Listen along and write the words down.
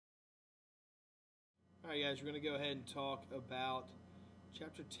Alright guys, we're going to go ahead and talk about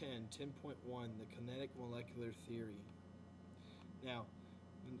Chapter 10, 10.1, the Kinetic Molecular Theory. Now,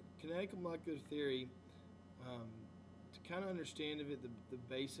 the Kinetic Molecular Theory, to kind of understand of it, the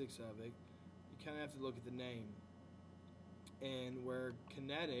basics of it, you kind of have to look at the name. And where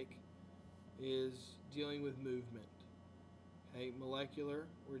kinetic is dealing with movement. Okay, molecular,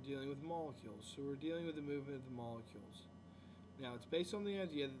 we're dealing with molecules. So we're dealing with the movement of the molecules. Now, it's based on the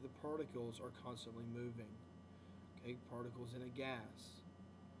idea that the particles are constantly moving. Okay, particles in a gas.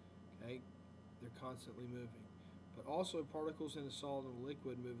 Okay, they're constantly moving. But also, particles in a solid and a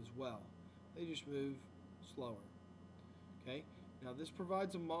liquid move as well. They just move slower. Okay, now this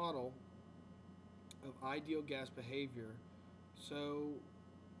provides a model of ideal gas behavior, so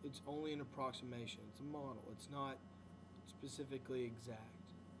it's only an approximation. It's a model. It's not specifically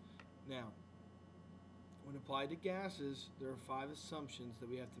exact. Now, when applied to gases, there are 5 assumptions that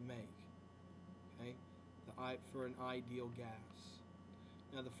we have to make, okay, for an ideal gas.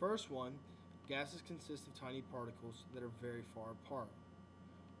 Now, the first one, gases consist of tiny particles that are very far apart.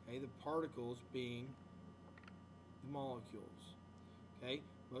 Okay, the particles being the molecules. Okay,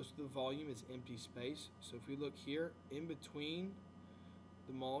 most of the volume is empty space. So if we look here, in between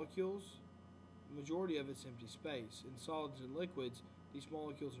the molecules, the majority of it's empty space. In solids and liquids, these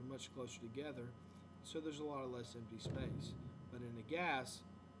molecules are much closer together, so there's a lot of less empty space. But in a gas,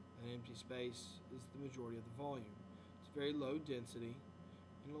 an empty space is the majority of the volume. It's very low density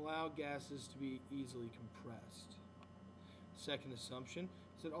and allow gases to be easily compressed. Second assumption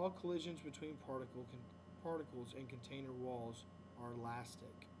is that all collisions between particles and container walls are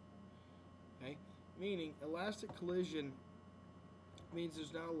elastic. Okay? Meaning, elastic collision means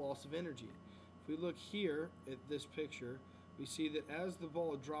there's not a loss of energy. If we look here at this picture, we see that as the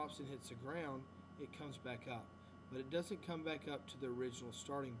ball drops and hits the ground, it comes back up. But it doesn't come back up to the original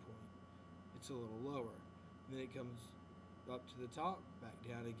starting point. It's a little lower. And then it comes up to the top, back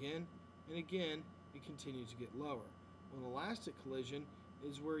down again, and again, it continues to get lower. Well, an elastic collision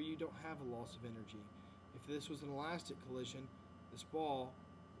is where you don't have a loss of energy. If this was an elastic collision, this ball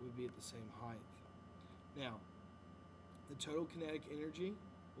would be at the same height. Now, the total kinetic energy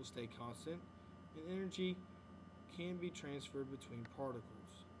will stay constant, and energy can be transferred between particles.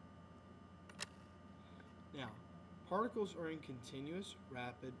 Now, particles are in continuous,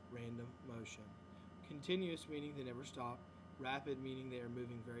 rapid, random motion. Continuous meaning they never stop, rapid meaning they are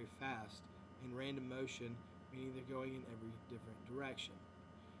moving very fast, and random motion meaning they're going in every different direction.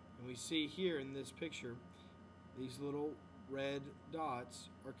 And we see here in this picture, these little red dots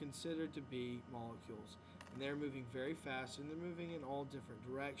are considered to be molecules. And they're moving very fast, and they're moving in all different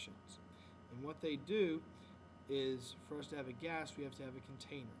directions. And what they do is, for us to have a gas, we have to have a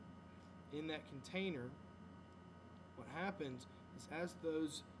container. In that container, what happens is as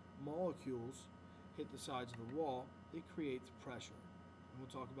those molecules hit the sides of the wall, it creates pressure. And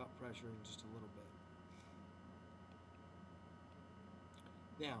we'll talk about pressure in just a little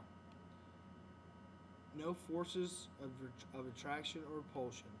bit. Now, no forces of attraction or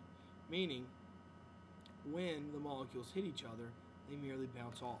repulsion, meaning when the molecules hit each other, they merely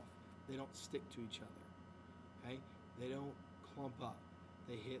bounce off. They don't stick to each other. Okay? They don't clump up.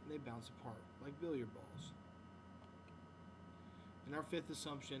 They hit and they bounce apart, like billiard balls. And our fifth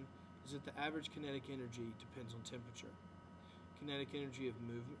assumption is that the average kinetic energy depends on temperature. Kinetic energy of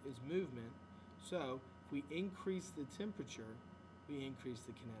is movement, so if we increase the temperature, we increase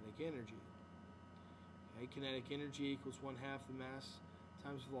the kinetic energy. Okay, kinetic energy equals 1/2 the mass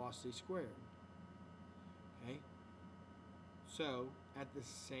times velocity squared. Okay, so at the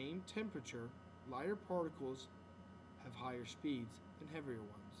same temperature, lighter particles have higher speeds than heavier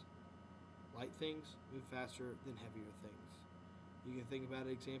ones. Light things move faster than heavier things. You can think about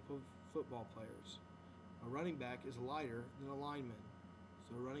an example of football players. A running back is lighter than a lineman,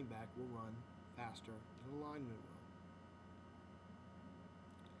 so a running back will run faster than a lineman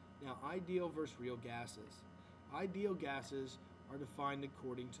will. Now, ideal versus real gases. Ideal gases are defined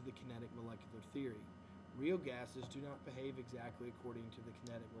according to the kinetic molecular theory. Real gases do not behave exactly according to the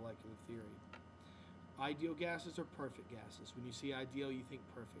kinetic molecular theory. Ideal gases are perfect gases. When you see ideal, you think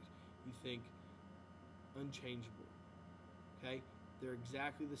perfect. You think unchangeable. Okay? They're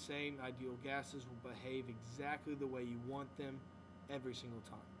exactly the same. Ideal gases will behave exactly the way you want them every single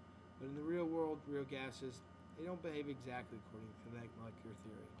time. But in the real world, real gases, they don't behave exactly according to kinetic molecular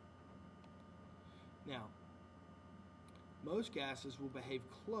theory. Now, most gases will behave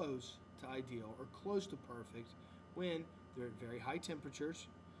close to ideal or close to perfect when they're at very high temperatures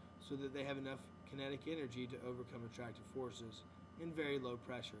so that they have enough kinetic energy to overcome attractive forces, and very low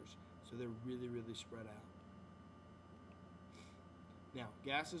pressures so they're really, really spread out. Now,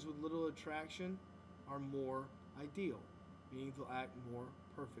 gases with little attraction are more ideal, meaning they'll act more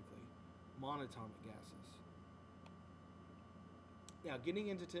perfectly. Monatomic gases. Now, getting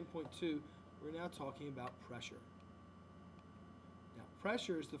into 10.2, we're now talking about pressure. Now,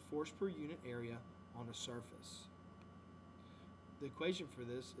 pressure is the force per unit area on a surface. The equation for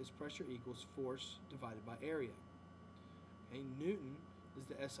this is pressure equals force divided by area. Okay, Newton is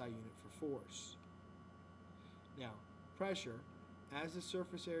the SI unit for force. Now, pressure, as the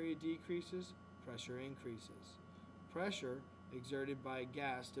surface area decreases, pressure increases. Pressure exerted by a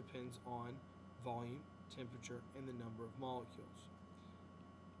gas depends on volume, temperature, and the number of molecules.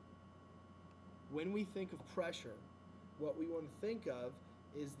 When we think of pressure, what we want to think of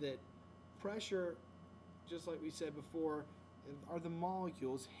is that pressure, just like we said before, are the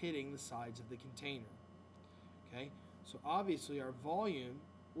molecules hitting the sides of the container. Okay, so obviously our volume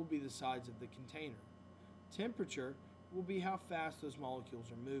will be the sides of the container. Temperature will be how fast those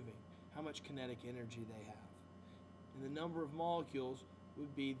molecules are moving, how much kinetic energy they have. And the number of molecules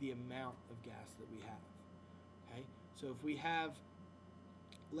would be the amount of gas that we have. Okay, so if we have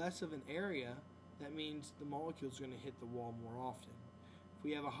less of an area, that means the molecules are going to hit the wall more often. If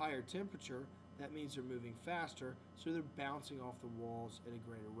we have a higher temperature, that means they're moving faster, so they're bouncing off the walls at a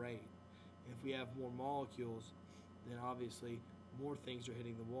greater rate. And if we have more molecules, then obviously more things are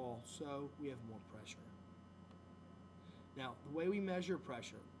hitting the wall, so we have more pressure. Now, the way we measure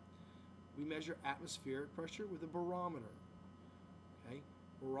pressure, we measure atmospheric pressure with a barometer. Okay,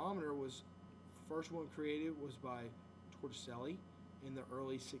 barometer was the first one created was by Torricelli in the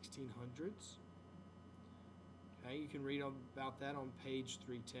early 1600s. Okay, you can read about that on page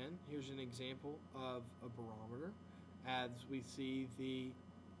 310. Here's an example of a barometer. As we see the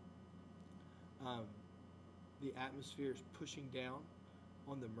atmosphere is pushing down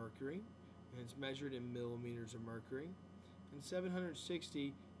on the mercury, and it's measured in millimeters of mercury. And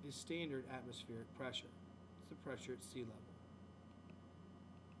 760 is standard atmospheric pressure. It's the pressure at sea level.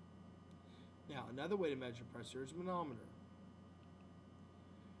 Now, another way to measure pressure is manometer.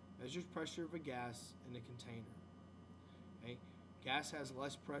 Measures pressure of a gas in a container. Okay? Gas has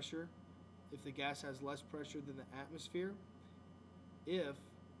less pressure. If the gas has less pressure than the atmosphere, if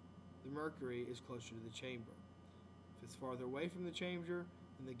the mercury is closer to the chamber. If it's farther away from the chamber,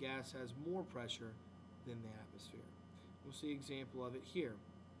 then the gas has more pressure than the atmosphere. We'll see an example of it here.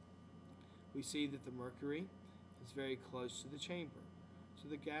 We see that the mercury is very close to the chamber, so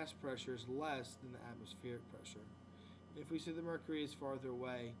the gas pressure is less than the atmospheric pressure. And if we see the mercury is farther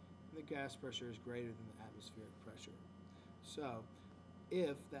away, then the gas pressure is greater than the atmospheric pressure. So,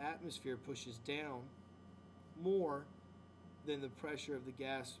 if the atmosphere pushes down more than the pressure of the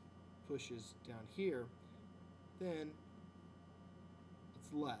gas pushes down here, then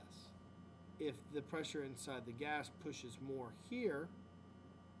it's less. If the pressure inside the gas pushes more here,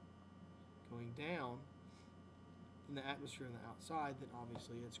 going down, than the atmosphere on the outside, then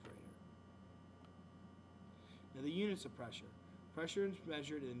obviously it's greater. Now the units of pressure. Pressure is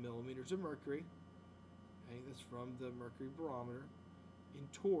measured in millimeters of mercury. Okay, that's from the mercury barometer. In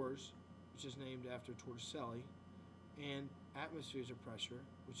torrs, which is named after Torricelli, and atmospheres of pressure,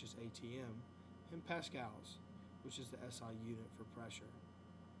 which is ATM, and pascals, which is the SI unit for pressure.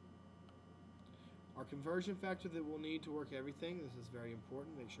 Our conversion factor that we'll need to work everything, this is very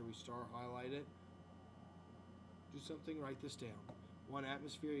important, make sure we star highlight it. Do something, write this down. 1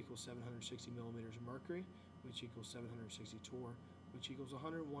 atmosphere equals 760 millimeters of mercury, which equals 760 torr, which equals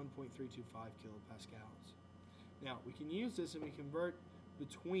 101.325 kilopascals. Now, we can use this and we convert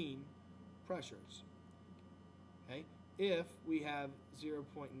between pressures. Okay? If we have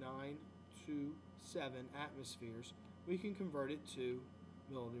 0.927 atmospheres, we can convert it to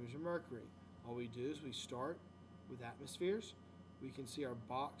millimeters of mercury. All we do is we start with atmospheres. We can see our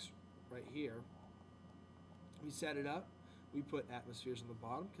box right here. We set it up. We put atmospheres on the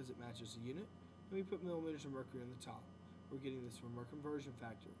bottom because it matches the unit. And we put millimeters of mercury on the top. We're getting this from our conversion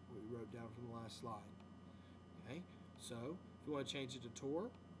factor, what we wrote down from the last slide. Okay, so if we want to change it to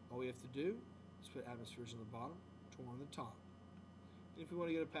torr, all we have to do is put atmospheres on the bottom, torr on the top. And if we want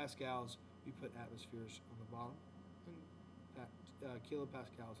to go to pascals, we put atmospheres on the bottom and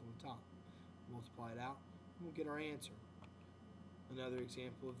kilopascals on the top. Multiply it out, and we'll get our answer. Another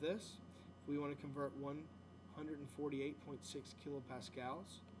example of this, if we want to convert 148.6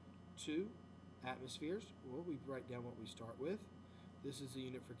 kilopascals to atmospheres, well, we write down what we start with. This is the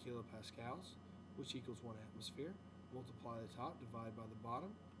unit for kilopascals, which equals 1 atmosphere. Multiply the top, divide by the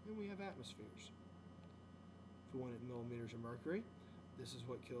bottom, and we have atmospheres. If we want it in millimeters of mercury, this is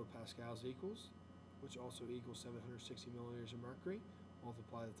what kilopascals equals, which also equals 760 milliliters of mercury.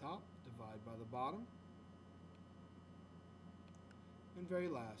 Multiply the top, divide by the bottom. And very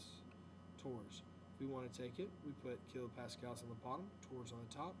last, torrs. If we want to take it, we put kilopascals on the bottom, torrs on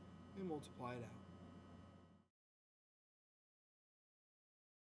the top, and multiply it out.